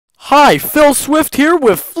Hi, Phil Swift here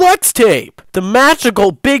with Flex Tape, the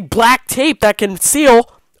magical big black tape that can seal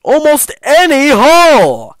almost any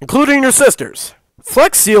hole, including your sister's.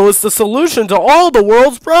 Flex Seal is the solution to all the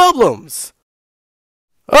world's problems.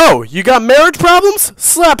 Oh, you got marriage problems?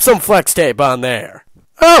 Slap some Flex Tape on there.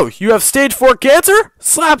 Oh, you have stage 4 cancer?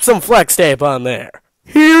 Slap some Flex Tape on there.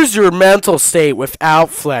 Here's your mental state without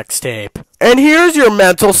Flex Tape. And here's your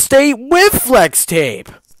mental state with Flex Tape.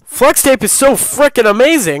 Flex Tape is so frickin'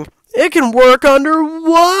 amazing, it can work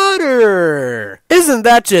underwater! Isn't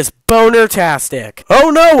that just boner-tastic? Oh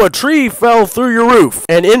no, a tree fell through your roof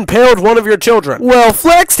and impaled one of your children. Well,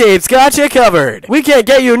 Flex Tape's got you covered. We can't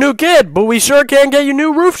get you a new kid, but we sure can get you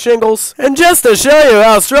new roof shingles. And just to show you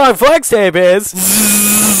how strong Flex Tape is,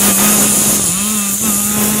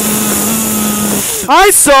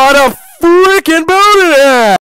 I sawed a frickin' boat in half!